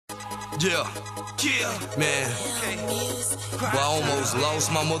Yeah, man. Well, I almost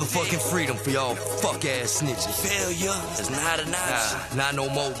lost my motherfucking freedom for y'all fuck ass snitches. Failure is not an option. Nah, not no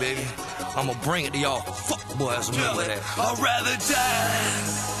more, baby. I'ma bring it to y'all fuck boys. Remember that. I'd rather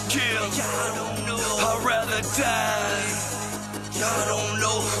die, kill. Y'all don't know. I'd rather die. Y'all don't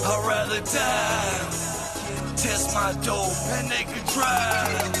know. I'd rather die. Test my dope and they can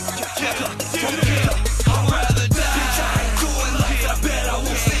drive. I'd rather die. Bitch, I ain't doing like I bet I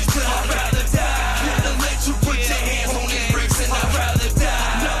won't snitch, but I'd rather die. Gotta let you put your hands on these bricks and I'd rather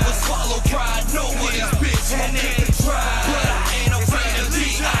die. Never swallow pride, know what is bitch and they can try. But I ain't afraid of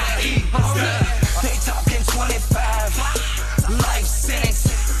D.I.E. They talking 25, life sentence.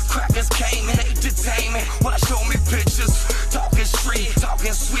 Crackers came and they detained me. Wanna show me pictures, talking street,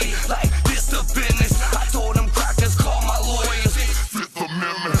 talking sweet, like this the business. I told them crackers, call my lawyers. Fifth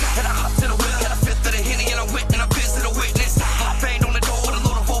Amendment. And I hopped to the wheel, got a fifth of the Henny and a wit and a fist of the witness. I banged on the door with a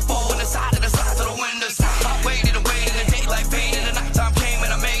load of fofo and the side to the windows. I waited and waited, the daylight faded, the nighttime came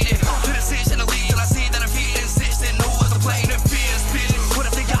and I made it. The decision to leave, and I see that if he insisted, who was to blame the fears, bitch? What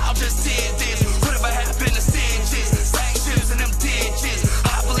if they all just did this? What if I happened to stitches, sanctions and them ditches?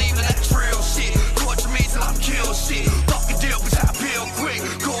 I believe in that trail shit. Torture me till I'm killed shit. Fuck a deal, bitch, I feel quick.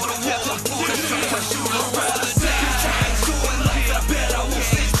 Go to war, I'm for the shoot, my shooters rather die. Bitch, I ain't doing like I bet I won't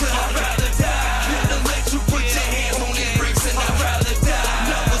snitch, but I'd rather die. Gotta let you put your hands on these bricks and I'd rather die.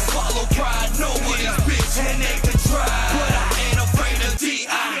 Never swallow pride, know what is bitch and they can try. But I ain't afraid of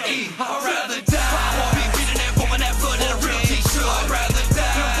D.I.E. I'd rather die. I won't be beating that woman that blood in a real t-shirt. I'd rather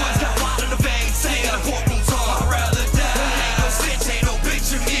die. Them boys got wild in the veins, saying a courtroom talk. I'd rather die. Ain't no snitch, ain't no bitch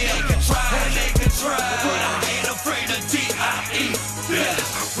in me. They can try and they can try. But I ain't afraid of D.I.E. Yeah.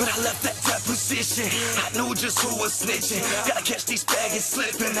 When I left that position, I knew just who was snitching. Gotta catch these faggots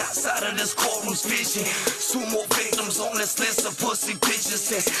slipping outside of this courtroom's vision. 2 more victims on this list of pussy bitches.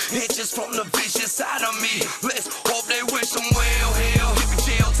 That's inches from the vicious side of me. Let's hope they wish them well. Hell, give me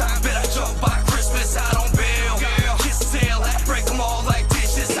jail time, bet I jump by Christmas out on bail. Kiss tail, I break them all like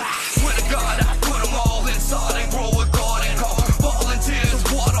dishes. I swear to God, I put them all inside and grow a garden. Volunteers,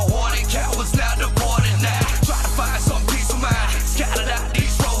 water hoarding, cowards now departed now. Try to find some peace of mind, scattered out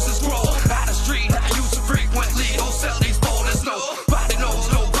these roses grow. Out the street, I used to frequently don't sell these boulders. Nobody knows,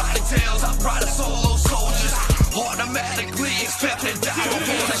 nobody tells. I brought a solo soldiers, automatically expect to die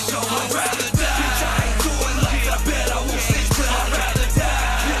before the show. I'd rather die. Bitch, I ain't doing like I bet I won't snitch, but I'd rather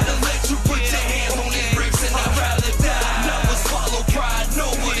die. Gotta let you put your hands on these bricks and I'd rather die. Never swallow pride,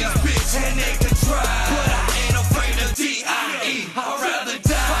 know what is bitch and they can try. But I ain't afraid of D.I.E. I'd rather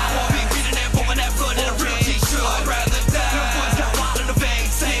die. I won't be beating that woman that blood in a real t-shirt. I'd rather die. Them boys got wild in the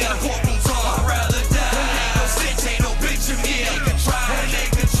veins, saying a courtroom talk. I'd rather die. Ain't no snitch, ain't no bitch in me. They can try and they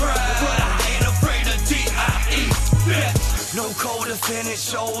can try. But I ain't afraid of D.I.E. Yeah. No co-defendant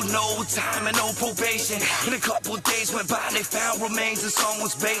showed no time and no probation. In a couple days went by and they found remains in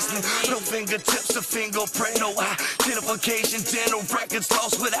someone's basement. No fingertips or fingerprint, no identification. Dental records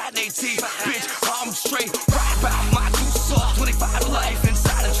lost without their teeth. Bitch, I'm straight right about my 2 sauce. 25 to life.